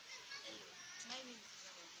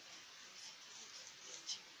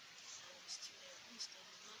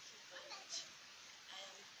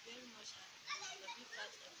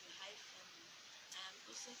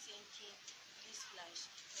also thanking this Flash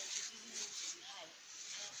for introducing me to the Hive.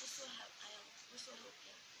 I am also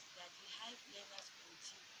hoping that the Hive Learners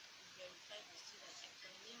Committee will verify me so that I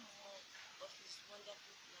can learn more of his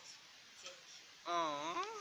wonderful platform. Thank you.